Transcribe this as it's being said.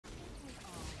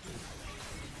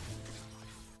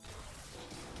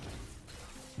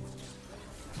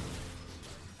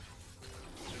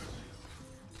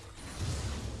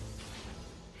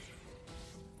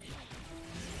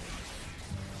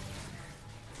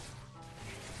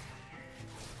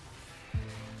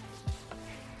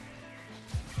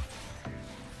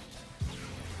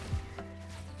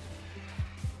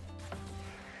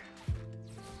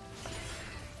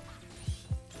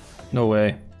No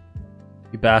way.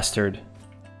 You bastard.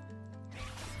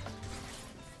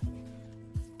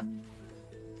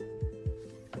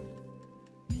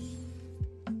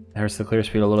 It hurts the clear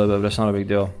speed a little bit, but it's not a big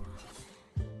deal.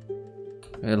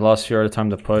 It lost Fiora time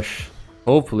to push.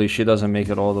 Hopefully she doesn't make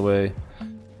it all the way.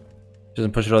 She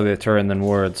doesn't push it all the way to the turret and then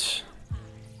wards.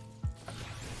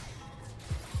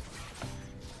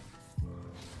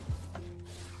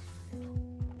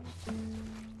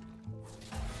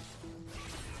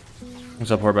 What's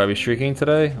up, we're about to be streaking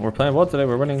today? We're playing well today,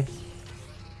 we're winning.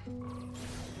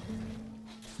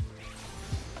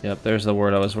 Yep, there's the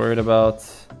word I was worried about.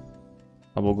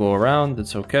 I will go around,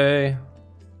 it's okay.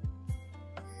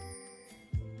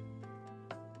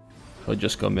 I'll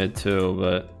just go mid too,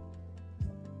 but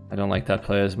I don't like that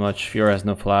play as much. Fiora has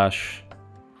no flash.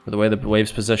 For the way the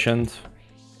wave's positioned,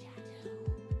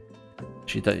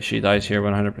 she dies here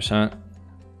 100%.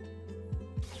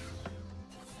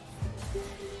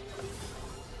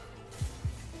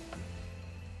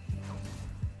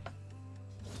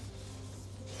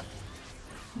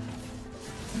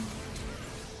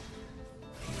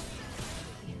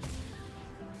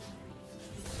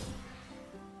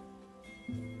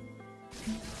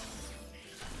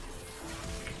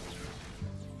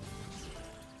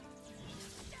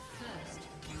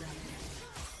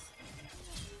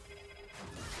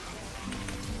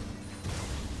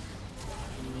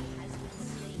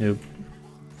 Nope.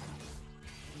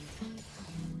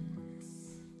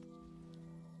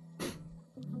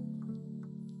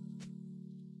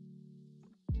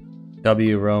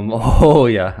 W Rome. Oh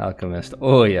yeah, Alchemist.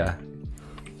 Oh yeah.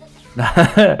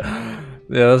 Yeah,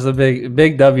 that was a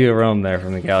big W Rome there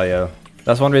from the Galio.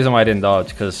 That's one reason why I didn't dodge,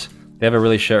 because they have a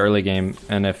really shit early game,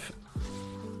 and if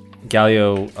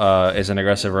Galio is an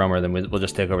aggressive roamer, then we'll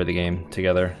just take over the game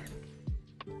together.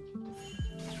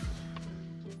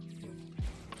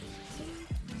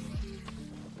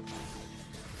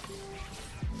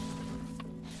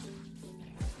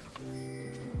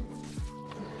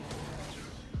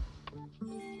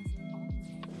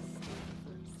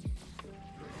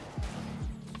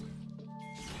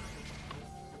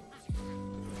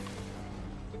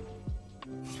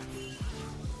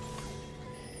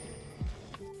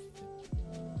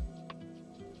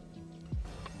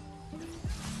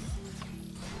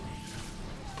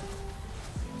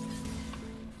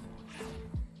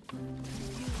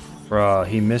 Bruh,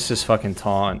 he missed his fucking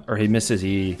taunt, or he missed his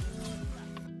E.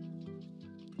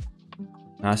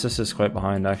 Nasus is quite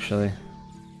behind, actually.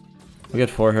 We get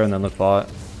 4 here and then look bot.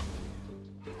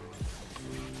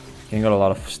 Kayn got a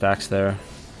lot of stacks there.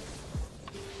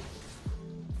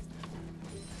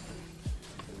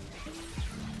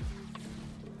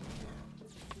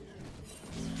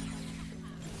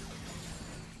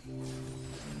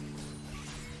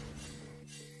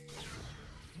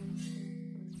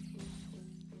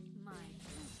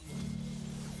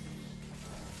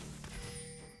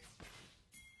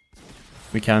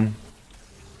 We can.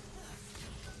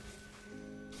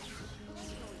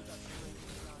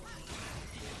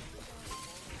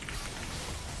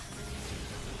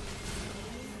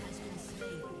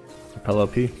 Hello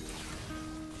P.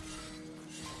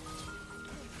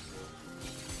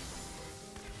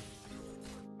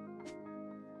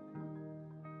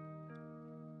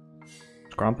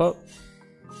 Grump up.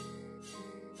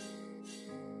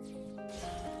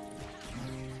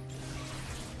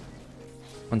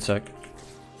 One sec.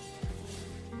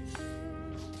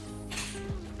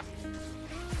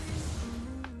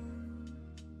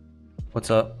 What's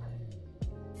up?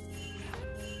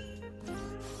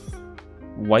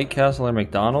 White Castle or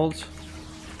McDonald's?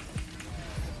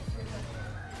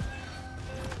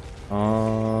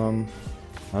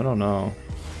 I don't know.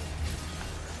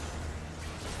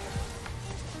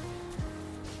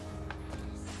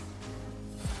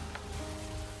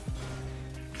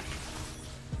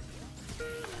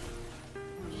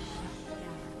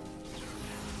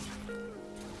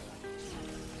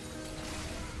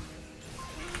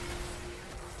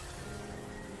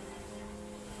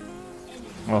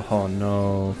 Oh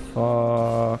no,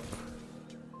 fuck.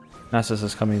 Nasus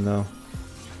is coming though.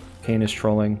 Kayn is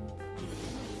trolling.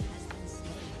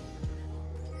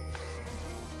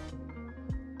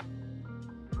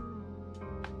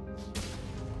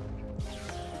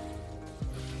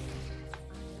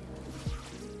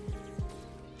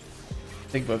 I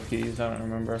think both keys, I don't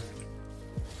remember.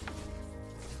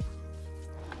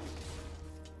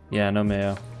 Yeah, no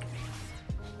mayo.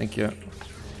 Thank you.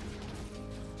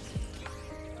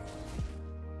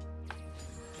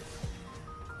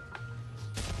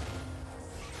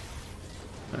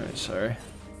 Alright, sorry.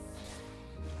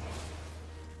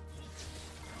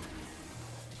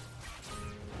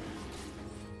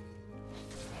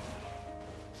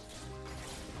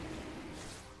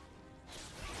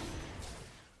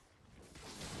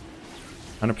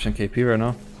 100% KP right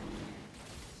now.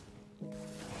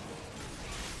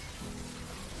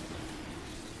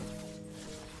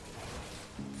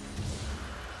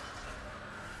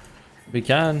 We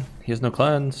can. He has no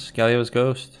cleanse. Galio's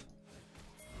ghost.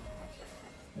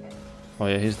 Oh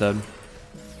yeah, he's dead.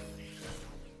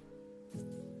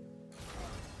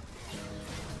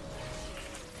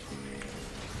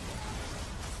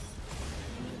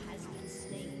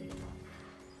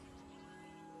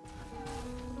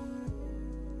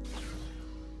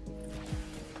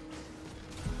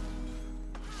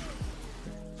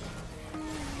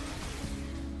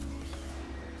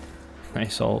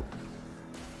 Nice ult.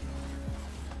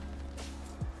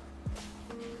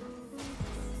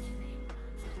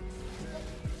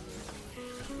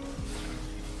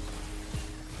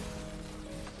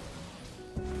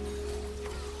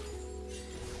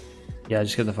 Yeah,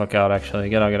 just get the fuck out, actually.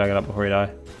 Get out before you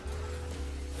die.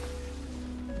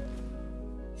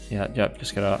 Yeah, yep,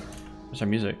 just get out. Where's our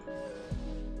music?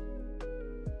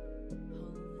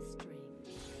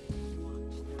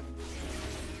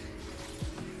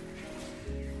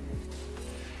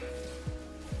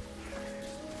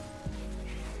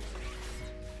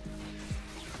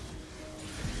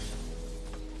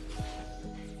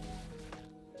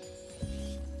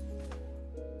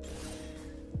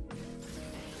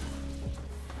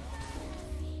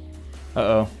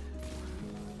 Uh-oh.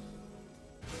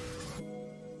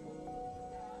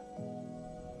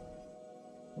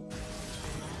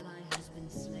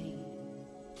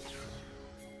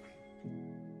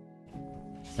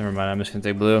 Never mind, I'm just gonna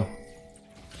take blue.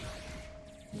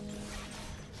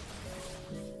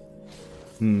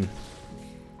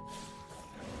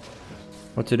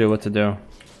 What to do?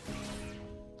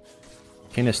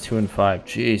 Kayn is 2 and 5.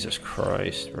 Jesus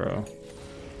Christ, bro.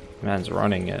 Man's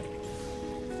running it.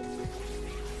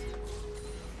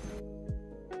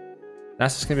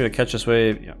 That's just gonna be able to catch this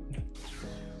wave. Yeah.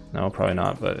 No, probably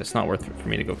not, but it's not worth it for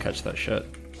me to go catch that shit.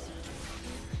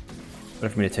 Better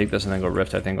for me to take this and then go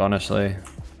rift, I think, honestly.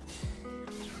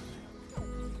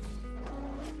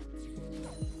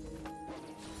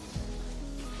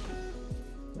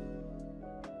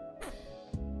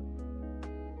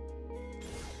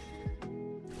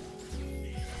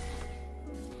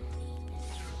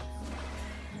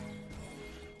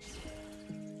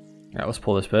 Alright, let's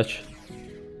pull this bitch.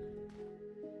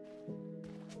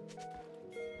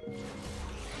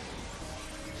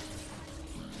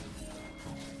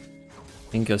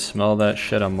 He can smell that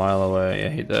shit a mile away. Yeah,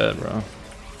 he did, bro.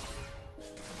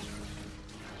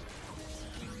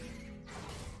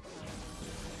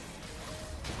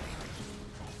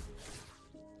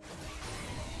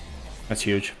 That's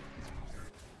huge.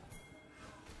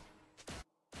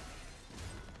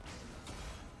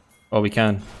 Oh, we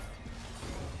can.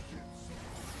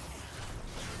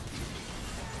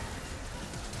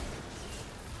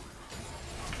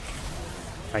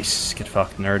 Nice. Get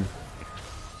fucked, nerd.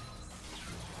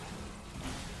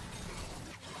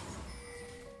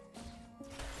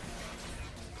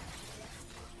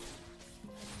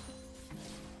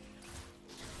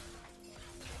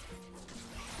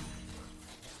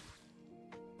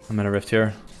 I'm gonna rift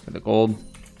here for the gold.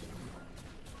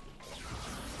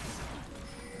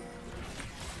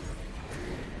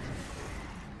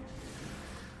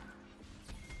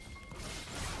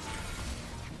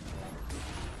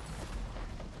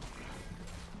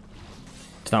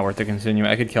 It's not worth to continue.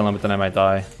 I could kill him, but then I might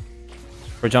die.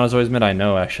 Regina's always mid, I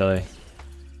know, actually.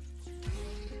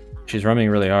 She's roaming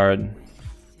really hard.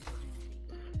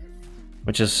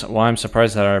 Which is why I'm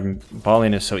surprised that our bot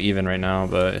lane is so even right now,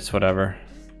 but it's whatever.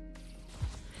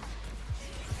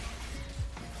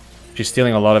 She's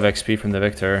stealing a lot of XP from the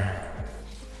Victor.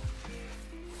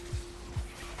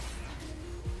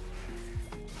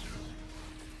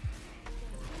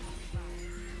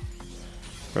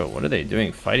 Bro, what are they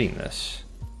doing fighting this?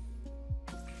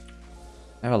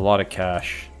 I have a lot of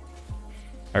cash.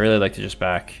 I really like to just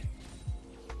back.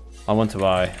 I want to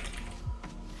buy.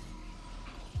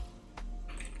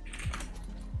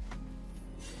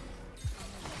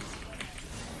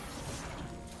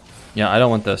 Yeah, I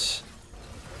don't want this.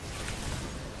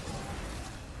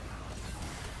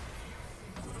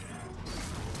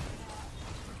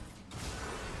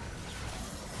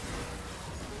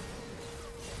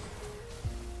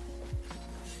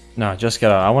 No, just get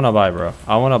out. I want to buy, bro.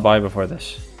 I want to buy before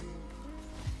this.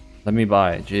 Let me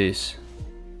buy. Jeez.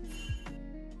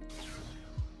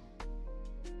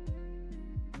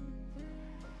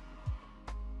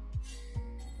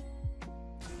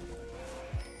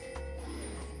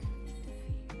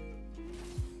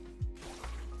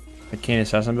 A Kayn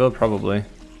assassin build? Probably.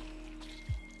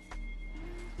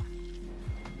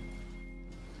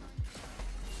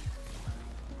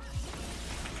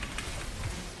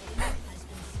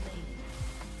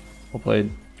 Well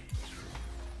played.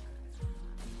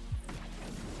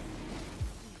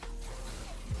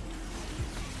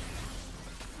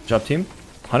 Good job, team.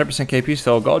 100% KP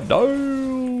still. God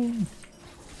damn.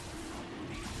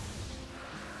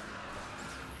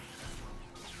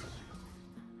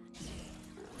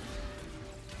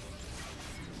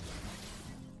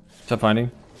 What's up,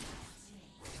 finding?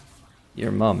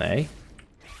 Your mum, eh?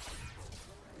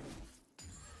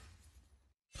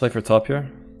 Play for top here.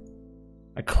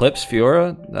 Eclipse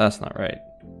Fiora? That's not right.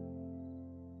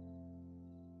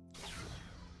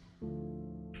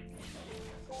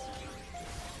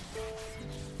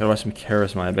 Gotta watch some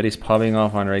Charisma. I bet he's popping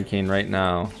off on Red Kayn right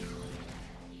now.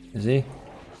 Is he?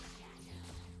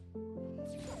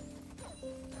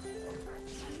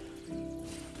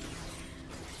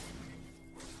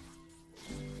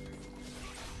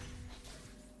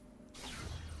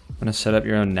 Gonna set up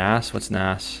your own NAS? What's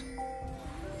NAS?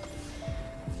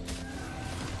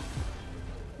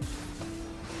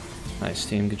 Nice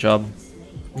team, good job.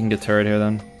 We can get turret here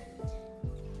then.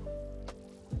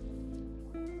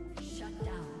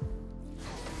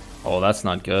 Oh, that's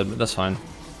not good, but that's fine.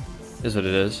 It is what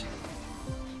it is.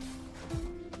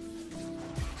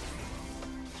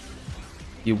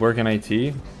 You work in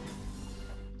IT?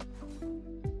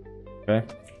 Okay.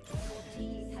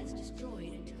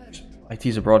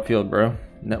 IT's a broad field, bro.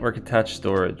 Network attached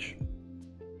storage.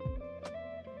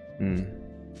 Your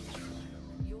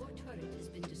turret has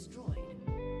been destroyed.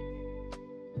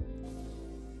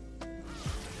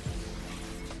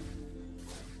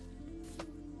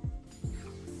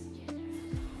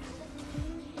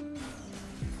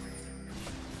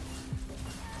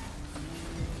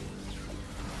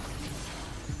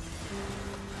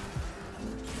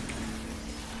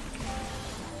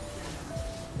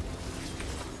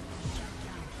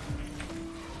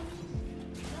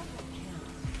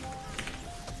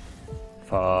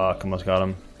 Fuck, almost got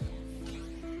him.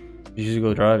 You should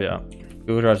go drive, yeah.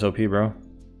 Google Drive's OP, bro.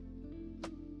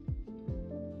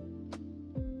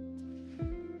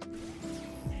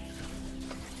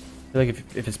 I feel like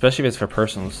if especially if it's for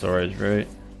personal storage, right?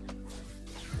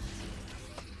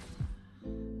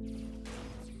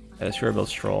 Yeah, this sure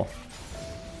builds troll.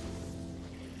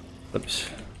 Oops.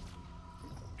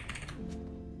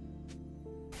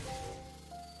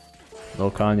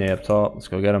 Lil Kanye up top. Let's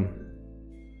go get him.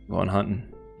 Going hunting.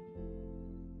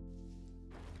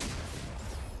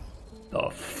 Oh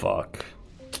fuck.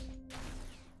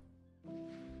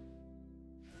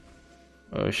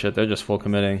 Oh shit, they're just full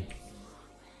committing.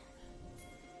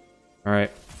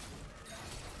 Alright.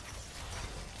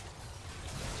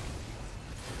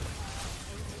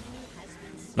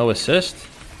 No assist?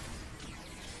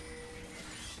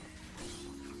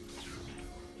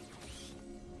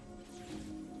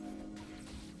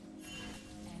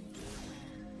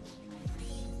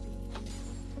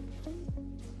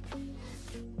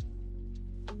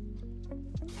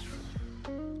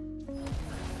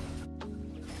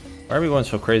 Why are we going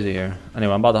so crazy here?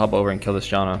 Anyway, I'm about to hop over and kill this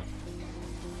Janna.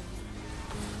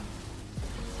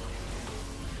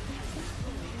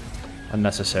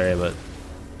 Unnecessary, but...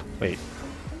 Wait.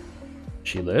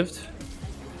 She lived?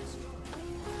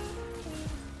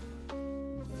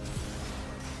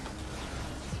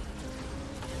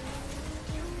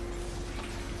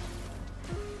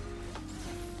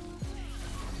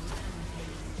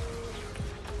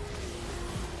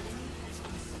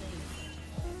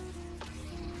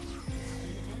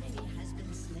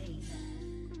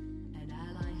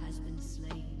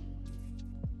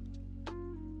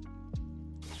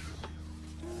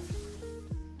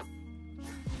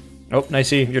 Oh,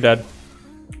 nicey, you're dead.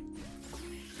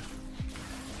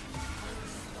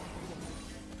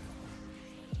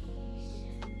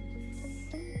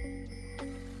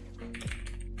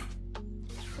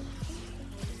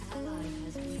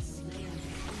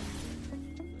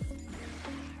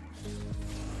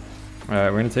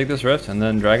 Alright, we're gonna take this rift and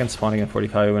then dragon spawning at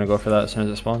 45. We're gonna go for that as soon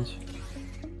as it spawns.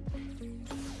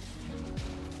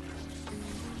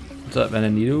 What's up,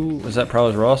 Benedito? Was that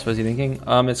Prowler's Ross? What is he thinking?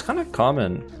 It's kind of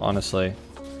common, honestly.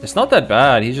 It's not that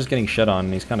bad. He's just getting shit on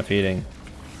and he's kind of feeding.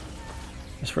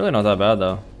 It's really not that bad,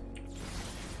 though.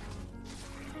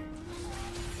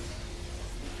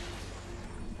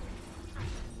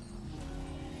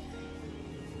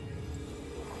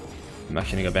 I'm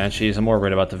actually gonna go Banshees. I'm more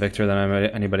worried about the Victor than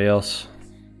anybody else.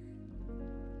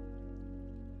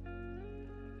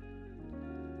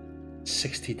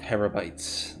 $60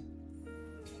 terabytes.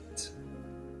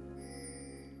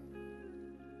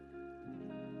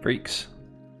 Freaks.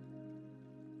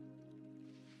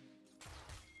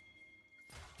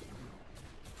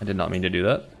 I did not mean to do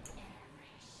that.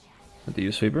 With the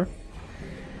U-Sweeper.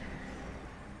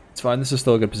 It's It's fine, this is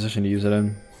still a good position to use it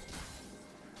in.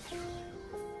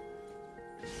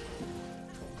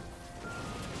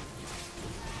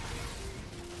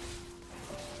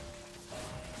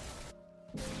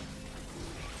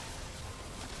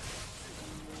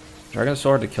 Dragon's so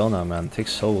hard to kill now, man. It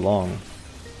takes so long.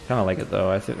 Kinda like it though.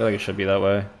 I feel like it should be that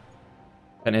way.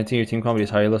 An anti team combo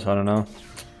is highly, so I don't know.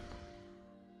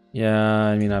 Yeah,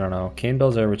 I mean, I don't know. Kayn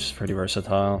builds there, which is pretty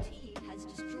versatile. Has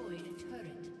destroyed a turret.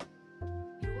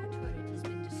 Your turret has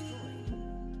been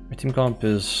destroyed. My team comp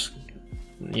is...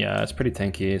 yeah, it's pretty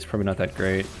tanky. It's probably not that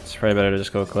great. It's probably better to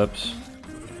just go Eclipse.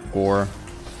 Or...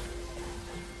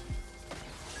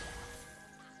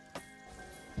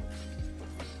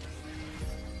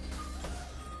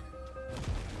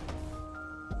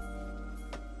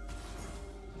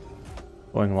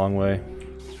 going a long way.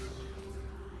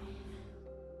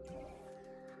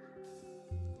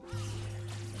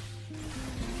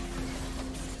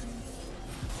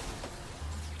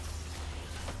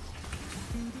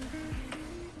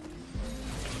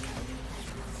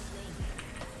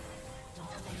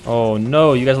 Oh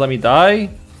no, you guys let me die?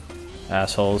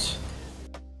 Assholes.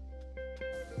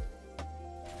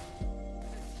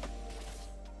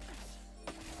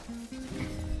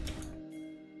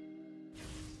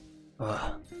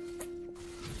 Ugh.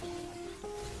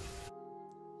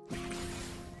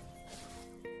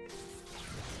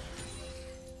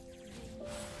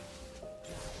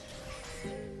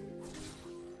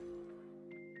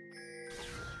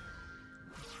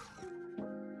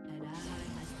 An ally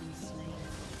has been slain.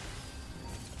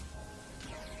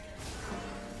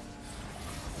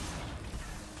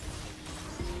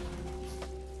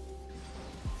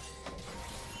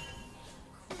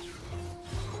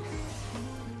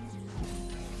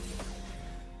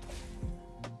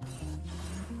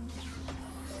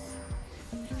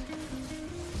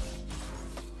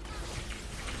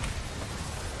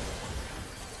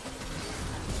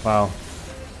 Wow.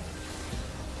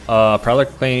 Prowler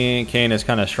Kayn is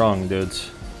kind of strong,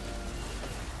 dudes.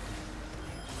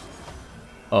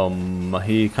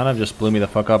 He kind of just blew me the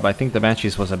fuck up. I think the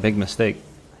Banshees was a big mistake.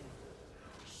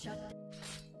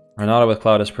 Renata with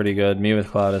Cloud is pretty good. Me with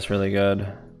Cloud is really good.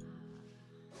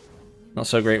 Not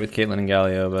so great with Caitlyn and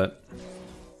Galio, but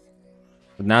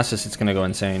with Nasus it's gonna go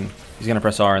insane. He's gonna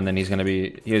press R and then he's gonna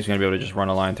be able to just run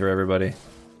a line through everybody.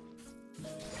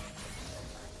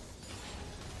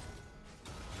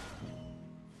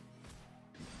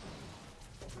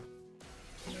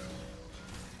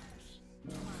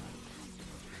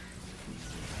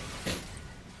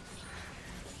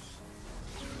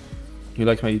 You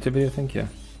liked my YouTube video? Thank you.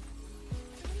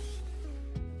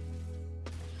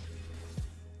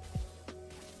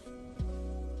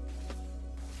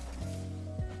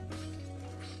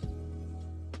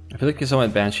 I feel like because I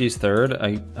went Banshee's third,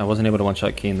 I wasn't able to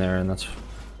one-shot Kayn there, and that's... I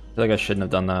feel like I shouldn't have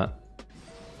done that.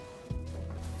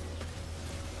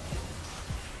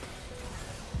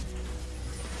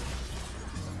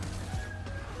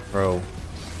 Bro.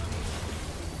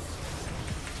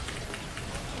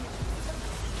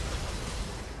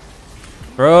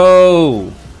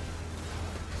 Bro!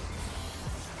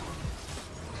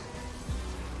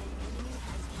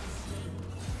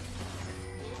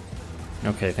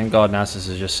 Okay, thank God Nasus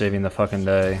is just saving the fucking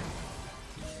day.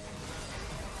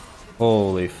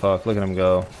 Holy fuck, look at him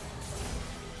go.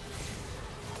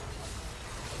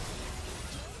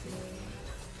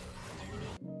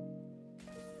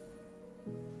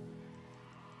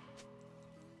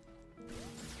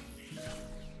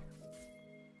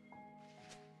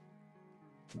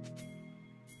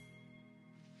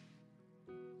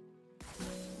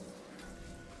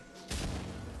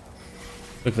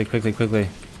 Quickly, quickly, quickly.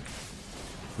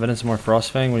 Evidence more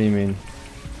Frostfang? What do you mean?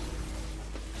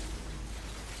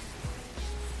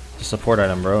 It's a support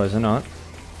item, bro, is it not?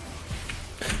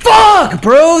 Fuck,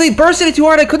 bro! They bursted it too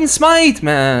hard, I couldn't smite,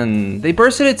 man! They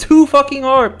bursted it too fucking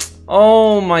hard!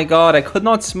 Oh my god, I could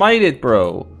not smite it,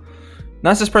 bro.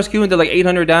 Nasus press Q and did like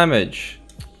 800 damage.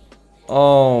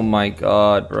 Oh my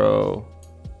god, bro.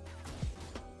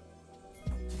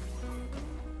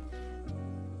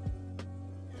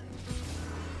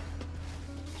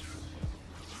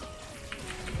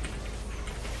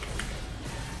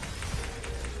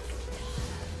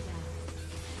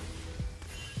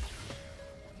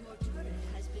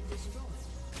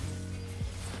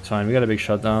 Fine, we got a big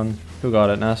shutdown. Who got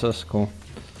it? Nasus? Cool.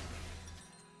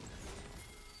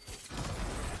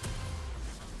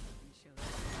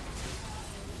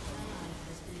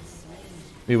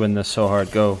 We win this so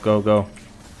hard. Go, go, go.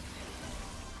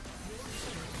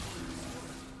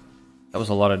 That was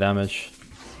a lot of damage.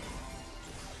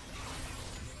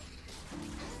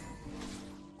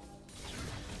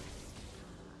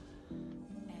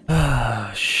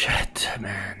 Ah, shit,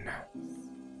 man.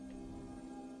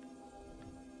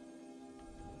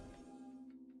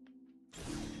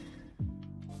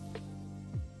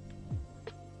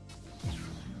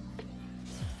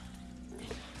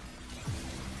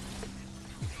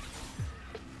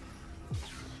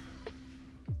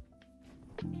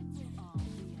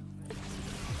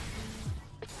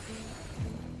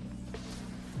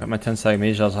 Got my 10 stack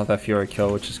mage, I also have that Fiora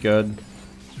kill, which is good.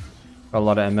 Got a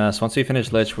lot of MS. Once we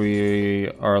finish Lich, we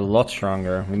are a lot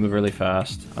stronger. We move really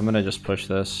fast. I'm gonna just push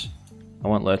this. I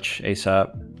want Lich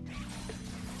ASAP.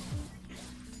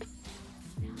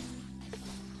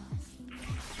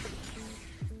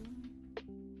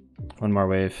 One more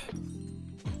wave.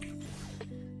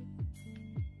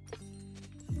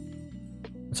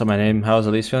 What's up, my name? How's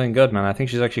Elise feeling? Good, man. I think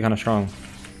she's actually kind of strong.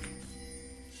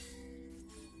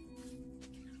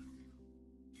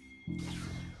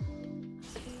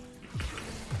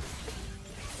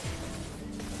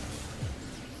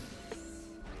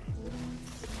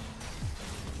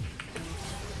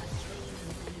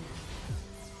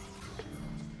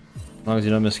 As long as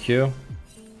you don't miss Q.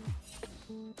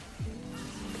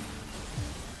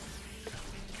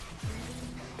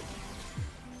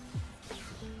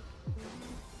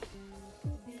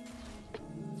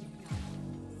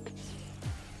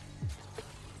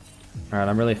 Alright,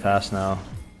 I'm really fast now.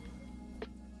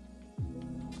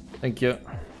 Thank you.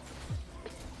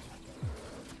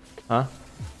 Huh?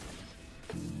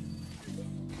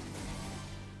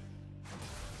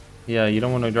 Yeah, you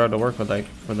don't want to draw to work with like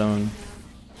with them.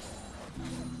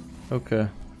 Okay.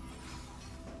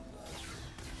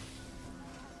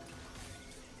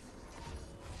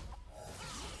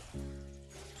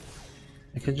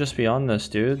 I could just be on this,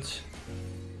 dudes.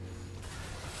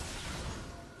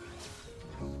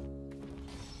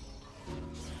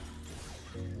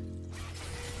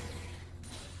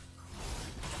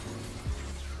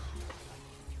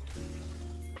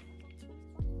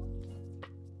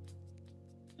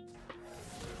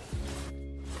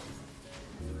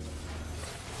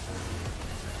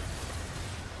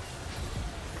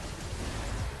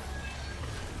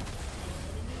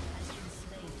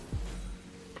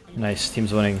 Nice,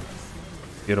 team's winning.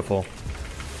 Beautiful.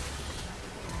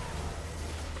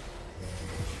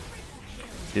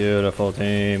 Beautiful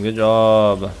team, good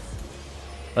job.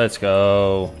 Let's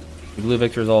go. We blew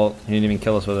Victor's ult, he didn't even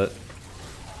kill us with it.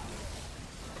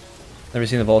 Never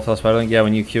seen the volatile spider link? Yeah,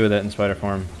 when you Q with it in spider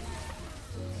form.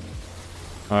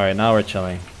 Alright, now we're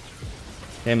chilling.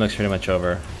 Game looks pretty much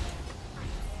over.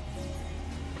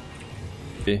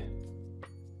 B.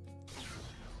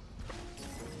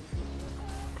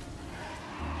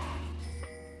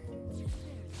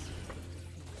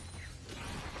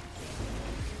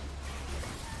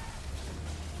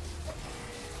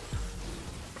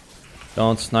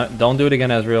 Don't do it again,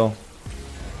 Ezreal.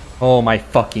 Oh my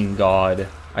fucking god.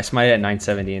 I smited at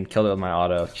 970 and killed it with my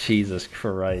auto. Jesus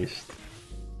Christ.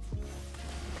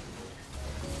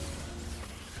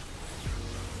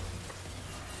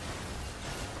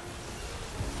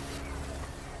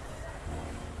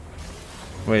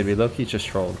 Wait, we low-key just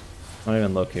trolled. Not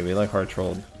even low-key, we like hard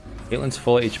trolled. Caitlyn's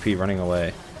full HP running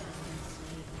away.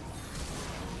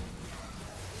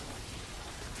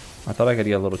 I thought I could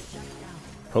get a little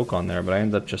poke on there, but I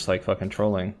ended up just like fucking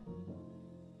trolling.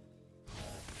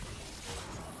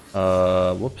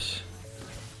 Whoops.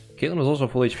 Caitlyn was also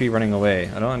full HP running away.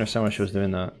 I don't understand why she was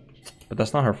doing that. But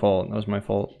that's not her fault, that was my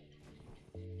fault.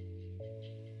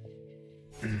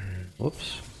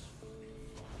 Whoops.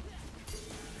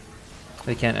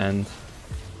 They can't end.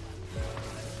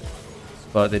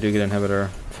 But they do get inhibitor.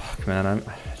 Fuck man, I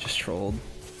just trolled.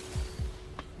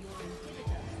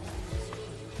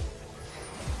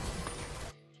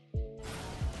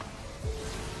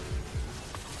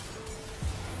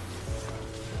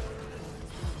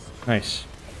 Nice.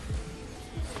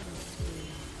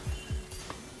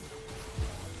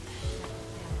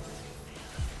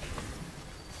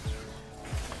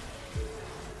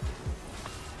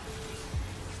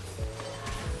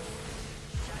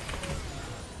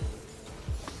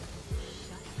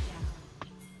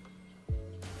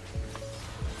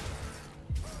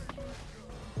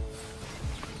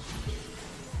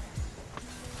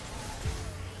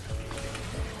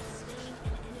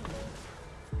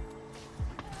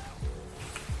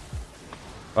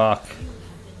 Fuck.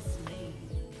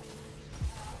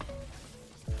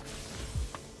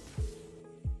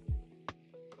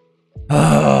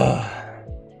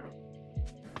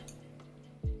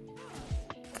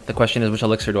 The question is, which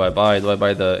elixir do I buy? Do I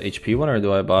buy the HP one or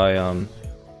do I buy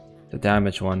the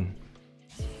damage one?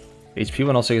 HP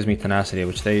one also gives me tenacity,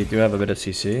 which they do have a bit of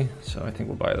CC, so I think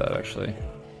we'll buy that actually.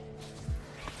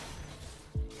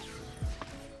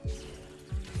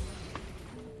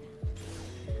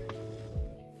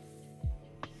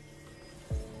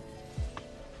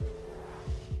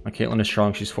 Caitlyn is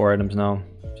strong, she's 4 items now.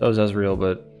 So is Ezreal,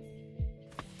 but...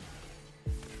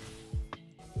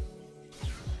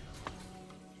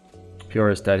 Pure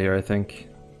is dead here, I think.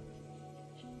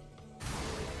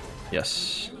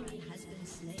 Yes.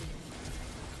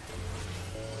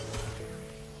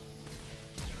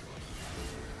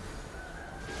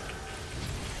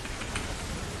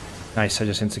 Nice, I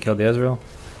just insta-killed the Ezreal.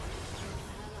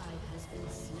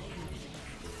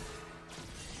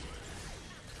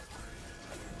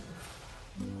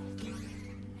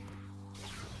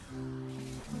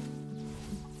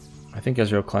 I think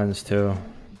Ezreal cleansed too.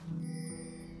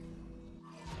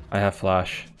 I have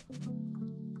flash.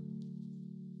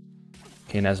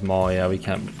 Kayn has Maul, yeah, we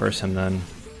can't burst him then.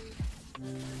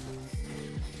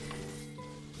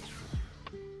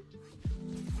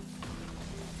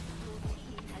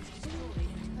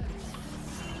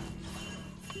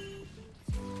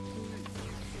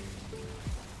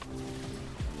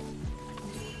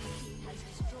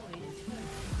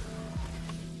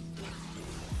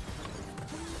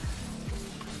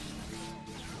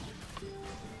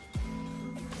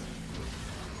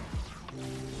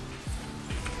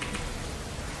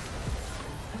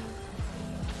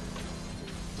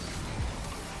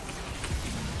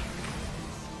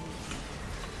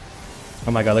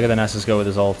 Oh my god, look at the Nasus go with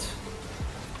his ult.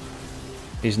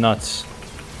 He's nuts.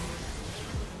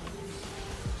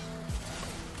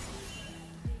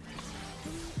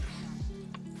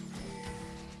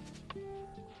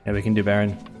 Yeah, we can do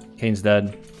Baron. Kayn's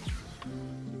dead.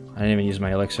 I didn't even use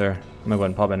my elixir. I'm gonna go ahead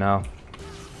and pop it now.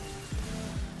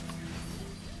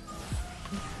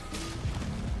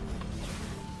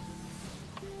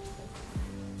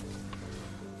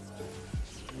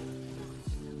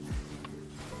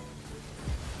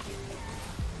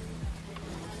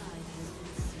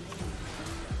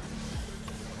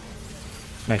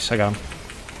 Nice, I got him.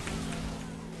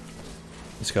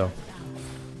 Let's go.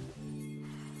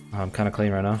 I'm kind of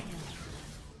clean right now.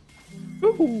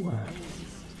 Woo!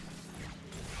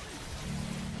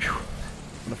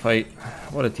 What a fight.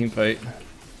 What a team fight.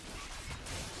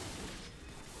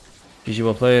 GG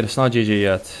well played. It's not GG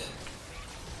yet.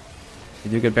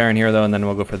 You do get Baron here though, and then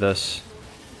we'll go for this.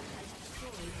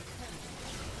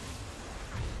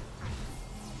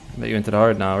 Bet you into the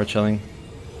hard now. We're chilling.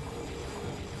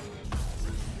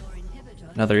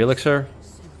 Another elixir.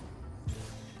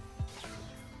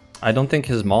 I don't think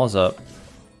his Maul's up.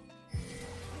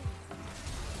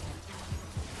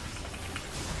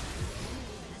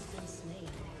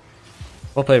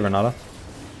 Well played, Renata.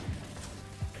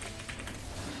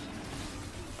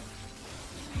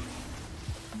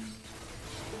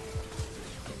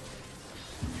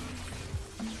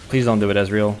 Please don't do it,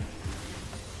 Ezreal.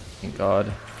 Thank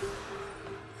God.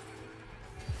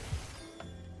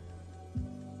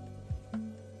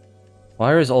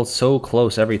 Why is ult so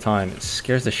close every time? It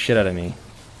scares the shit out of me.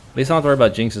 At least I don't have to worry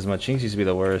about Jinx as much. Jinx used to be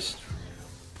the worst.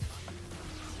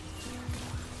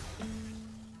 I'm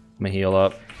gonna heal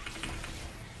up.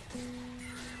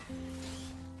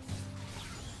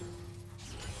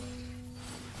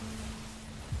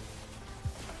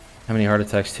 How many heart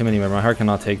attacks? Too many, but my heart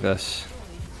cannot take this.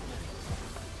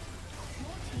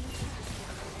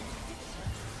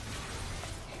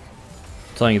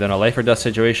 I'm telling you, though, in a life or death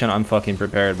situation, I'm fucking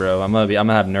prepared, bro. I'm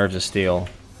gonna have nerves of steel.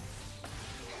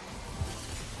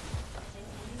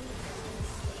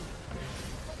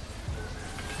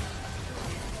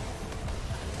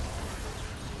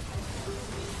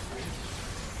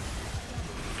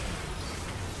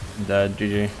 I'm dead,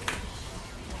 GG.